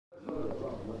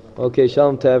Okay,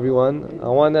 shalom to everyone. I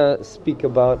want to speak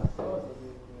about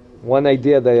one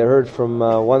idea that I heard from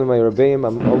one of my Rebbeim.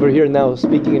 I'm over here now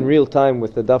speaking in real time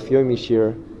with the Daf Yomi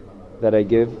Shir that I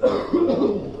give.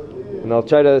 And I'll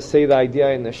try to say the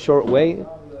idea in a short way,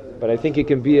 but I think it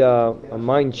can be a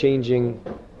mind-changing,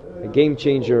 a game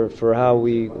changer for how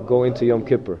we go into Yom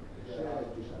Kippur.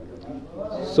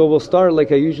 So we'll start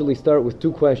like I usually start with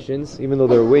two questions, even though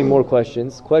there are way more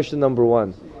questions. Question number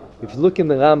one. If you look in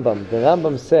the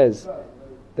Rambam says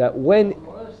that when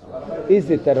is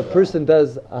it that a person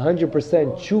does 100%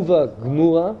 tshuva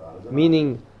gmura,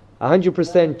 meaning 100%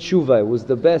 tshuva, it was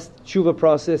the best tshuva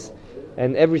process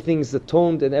and everything's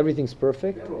atoned and everything's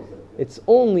perfect? It's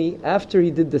only after he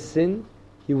did the sin,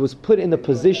 he was put in a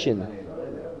position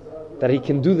that he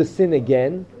can do the sin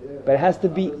again, but it has to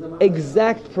be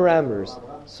exact parameters.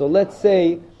 So let's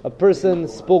say a person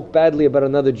spoke badly about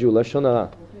another Jew, Lashon Hara.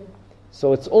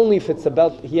 So it's only if it's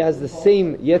about, he has the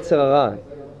same Yetzer Hara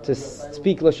to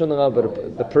speak Lashon Hara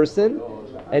about the person,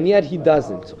 and yet he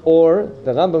doesn't. Or,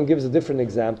 the Rambam gives a different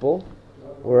example,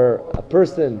 where a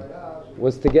person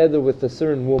was together with a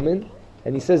certain woman,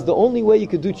 and he says the only way you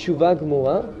could do Tshuva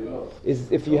Gemura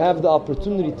is if you have the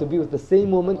opportunity to be with the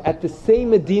same woman, at the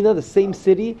same Medina, the same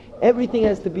city, everything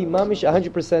has to be mamish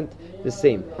 100% the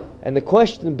same. And the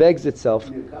question begs itself,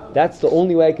 that's the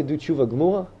only way I could do Tshuva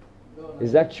Gemura?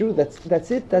 Is that true?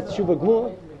 That's it? That's Tshuva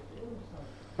Gmura?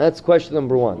 That's question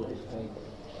number one.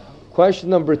 Question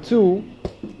number two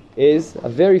is a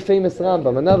very famous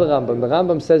Rambam, another Rambam. The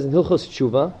Rambam says in Hilchos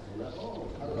Tshuva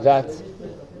that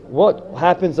what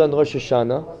happens on Rosh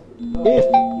Hashanah if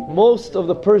most of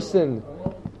the person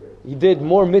he did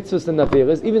more mitzvahs than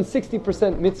Averas, even 60%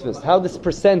 mitzvahs. How this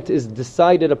percent is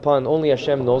decided upon, only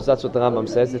Hashem knows. That's what the Rambam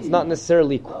says. It's not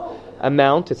necessarily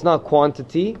amount, it's not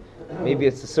quantity. Maybe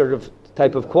it's a sort of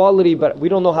type of quality, but we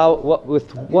don't know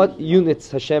with what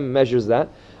units Hashem measures that.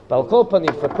 But Al Kol Panim,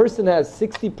 if a person has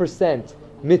 60%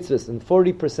 mitzvahs and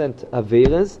 40%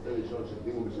 averas,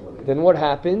 then what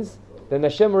happens? Then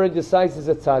Hashem already decides he's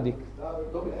a tzaddik.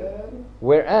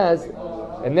 Whereas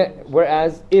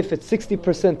if it's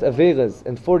 60% averas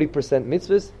and 40%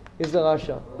 mitzvahs, he's a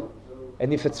rasha.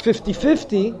 And if it's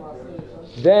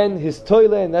 50-50, then his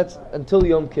toile, and that's until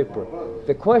Yom Kippur.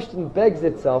 The question begs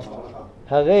itself,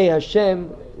 Harei Hashem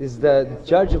is the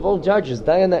judge of all judges,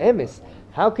 Dayana Emes.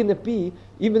 How can it be,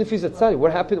 even if he's a tzaddik,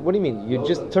 what happened? What do you mean? You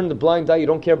just turn the blind eye, you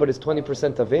don't care about his 20%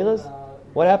 averas?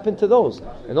 What happened to those?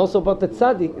 And also about the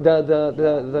tzaddik,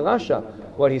 the rasha.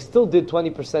 What, he still did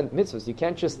 20% mitzvahs. You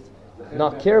can't just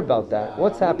not care about that.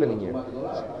 What's happening here?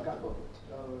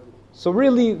 So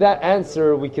really, that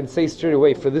answer we can say straight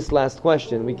away for this last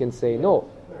question. We can say, no,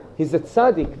 he's a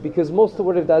tzaddik because most of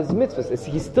what he does is mitzvahs.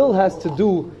 He still has to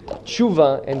do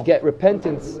tshuva and get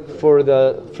repentance for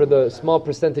the small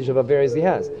percentage of averas he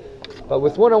has. But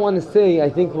with what I want to say, I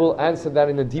think we'll answer that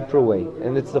in a deeper way,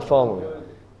 and it's the following.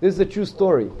 This is a true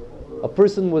story. A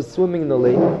person was swimming in the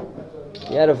lake.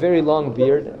 He had a very long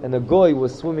beard, and a goy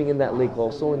was swimming in that lake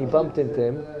also, and he bumped into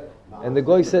him. And the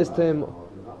goy says to him,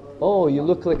 "Oh, you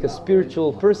look like a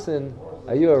spiritual person.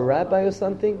 Are you a rabbi or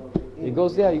something?" He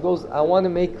goes, "Yeah." He goes, "I want to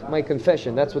make my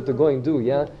confession." That's what the goyim do,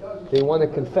 yeah? They want to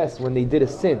confess when they did a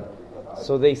sin.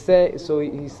 So he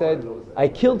said, "I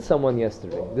killed someone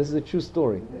yesterday." This is a true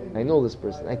story. I know this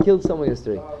person. I killed someone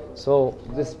yesterday. So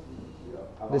this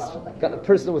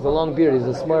person with a long beard is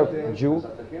a smart Jew,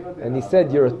 and he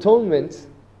said, "Your atonement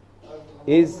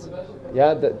is,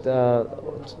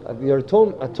 your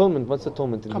atonement. What's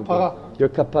atonement in Hebrew? Your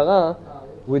kapara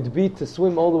would be to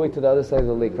swim all the way to the other side of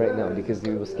the lake right now," because he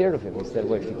was scared of him. He said,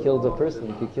 "Well, if you killed a person,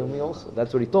 you could kill me also."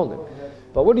 That's what he told him.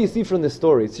 But what do you see from this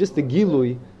story? It's just a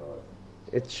gilui.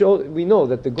 We know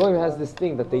that the goyim has this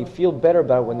thing that they feel better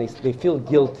about when they feel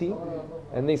guilty,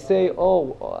 and they say,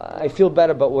 "Oh, I feel bad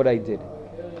about what I did."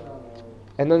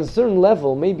 And on a certain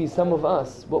level, maybe some of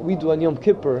us, what we do on Yom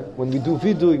Kippur, when we do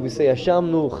vidui, we say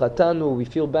Hashamnu, Chatanu, we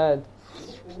feel bad.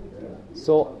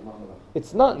 So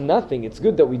it's not nothing. It's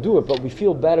good that we do it, but we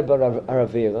feel bad about our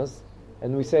averas,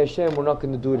 and we say, "Hashem, we're not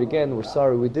going to do it again. We're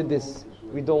sorry we did this.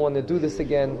 We don't want to do this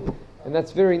again." And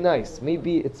that's very nice.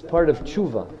 Maybe it's part of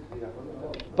tshuva.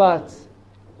 But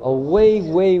a way,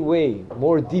 way, way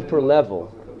more deeper level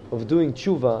of doing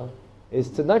tshuva is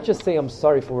to not just say, "I'm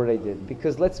sorry for what I did,"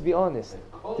 because let's be honest,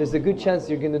 there's a good chance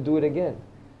you're going to do it again.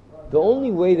 The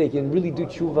only way they can really do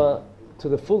tshuva to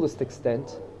the fullest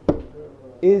extent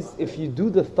is if you do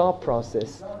the thought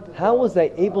process, how was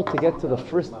I able to get to the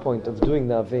first point of doing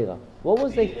the Avera? What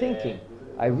was I thinking?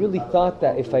 I really thought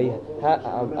that if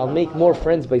I'll make more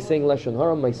friends by saying Lashon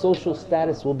Hara, my social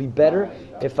status will be better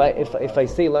if I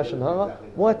say Lashon Hara.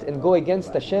 What? And go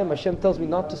against Hashem? Hashem tells me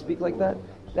not to speak like that?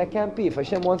 That can't be. If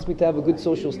Hashem wants me to have a good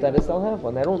social status, I'll have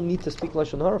one. I don't need to speak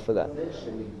Lashon Hara for that.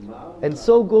 And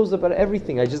so goes about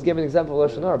everything. I just gave an example of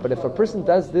Lashon Hara. But if a person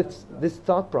does this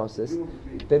thought process,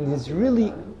 then he's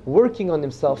really working on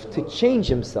himself to change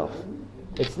himself.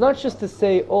 It's not just to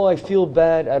say, oh, I feel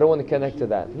bad, I don't want to connect to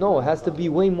that. No, it has to be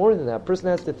way more than that. A person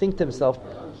has to think to himself,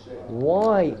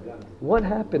 why? What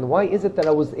happened? Why is it that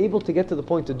I was able to get to the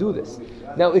point to do this?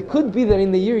 Now, it could be that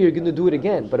in the year you're going to do it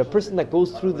again, but a person that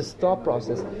goes through this thought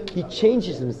process, he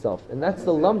changes himself. And that's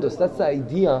the lamdos, that's the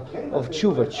idea of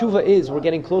tshuva. Tshuva is, we're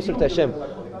getting closer to Hashem.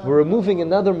 We're removing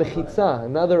another mechitza,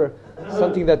 another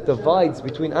something that divides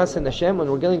between us and Hashem,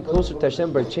 and we're getting closer to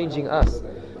Hashem by changing us.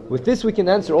 With this we can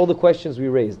answer all the questions we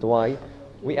raised. Why?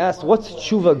 We asked, what's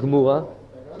tshuva gemura?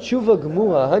 Tshuva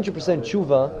gemura, 100%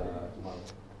 tshuva.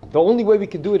 The only way we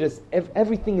can do it is if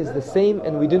everything is the same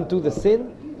and we didn't do the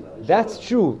sin. That's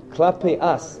true, klape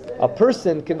us. A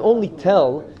person can only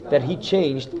tell that he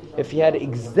changed if he had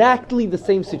exactly the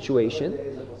same situation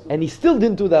and he still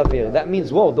didn't do the avera. That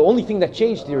means, whoa, the only thing that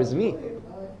changed here is me.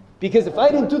 Because if I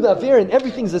didn't do the avera and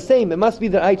everything's the same, it must be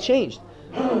that I changed.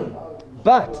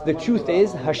 But the truth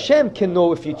is, Hashem can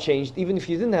know if you changed, even if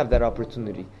you didn't have that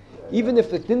opportunity. Even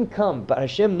if it didn't come, but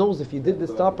Hashem knows if you did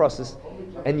this thought process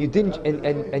and you didn't,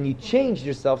 and you changed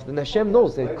yourself, then Hashem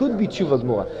knows that it could be tshuva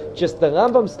gemura. Just the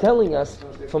Rambam's telling us,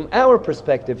 from our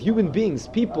perspective, human beings,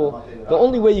 people, the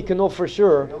only way you can know for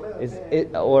sure is,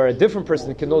 or a different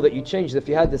person can know that you changed if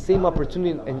you had the same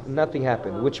opportunity and nothing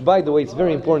happened. Which, by the way, it's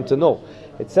very important to know.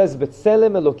 It says,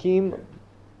 "B'tselem Elokim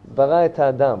bara et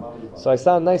Adam." So I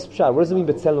saw a nice pshat. What does it mean,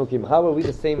 B'tselem Elokim? How are we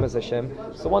the same as Hashem?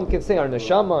 So one can say our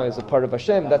neshama is a part of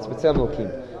Hashem. That's B'tselem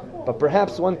Elokim. But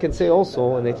perhaps one can say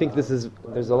also, and I think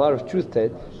there's a lot of truth to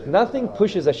it, nothing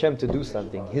pushes Hashem to do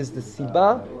something. He's the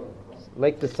siba,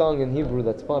 like the song in Hebrew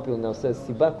that's popular now says,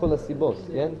 siba kol hasibos,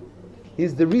 yeah?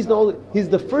 He's the reason, he's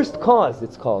the first cause,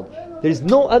 it's called. There's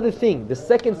no other thing. The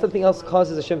second something else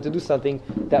causes Hashem to do something,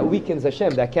 that weakens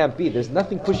Hashem. That can't be. There's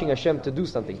nothing pushing Hashem to do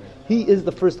something. He is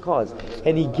the first cause.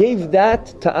 And He gave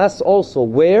that to us also.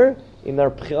 Where? In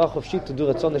our b'chira chofshit to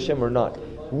do Ratzon Hashem or not.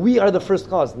 We are the first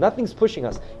cause. Nothing's pushing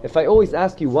us. If I always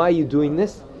ask you, why are you doing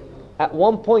this? At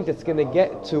one point it's going to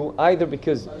get to either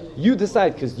because you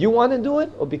decide because you want to do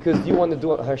it, or because you want to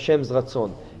do Hashem's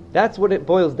Ratzon. That's what it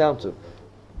boils down to.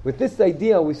 With this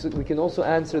idea, we can also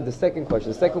answer the second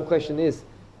question. The second question is,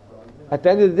 at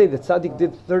the end of the day, the tzaddik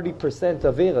did 30%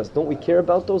 averas. Don't we care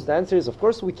about those? The answer is, of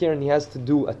course we care, and he has to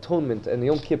do atonement. And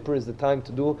Yom Kippur is the time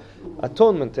to do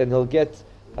atonement, and he'll get,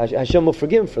 Hashem will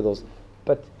forgive him for those.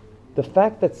 But the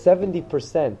fact that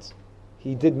 70%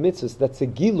 he did mitzvahs, that's a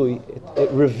gilui,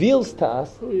 it reveals to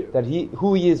us that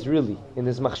who he is really in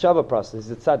his machshava process.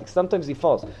 He's a tzaddik. Sometimes he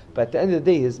falls, but at the end of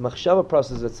the day, his machshava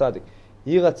process is a tzaddik.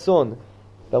 Yiratzon,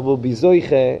 that will be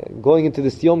zoiche, going into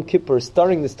this Yom Kippur,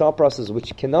 starting this thought process,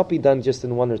 which cannot be done just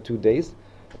in 1 or 2 days,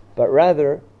 but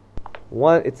rather,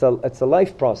 it's a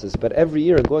life process. But every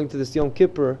year, going to this Yom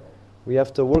Kippur, we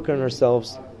have to work on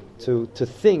ourselves to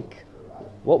think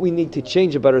what we need to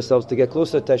change about ourselves to get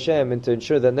closer to Hashem and to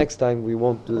ensure that next time we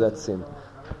won't do that sin.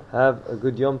 Have a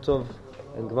good Yom Tov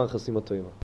and Gman Chasimot Toivah.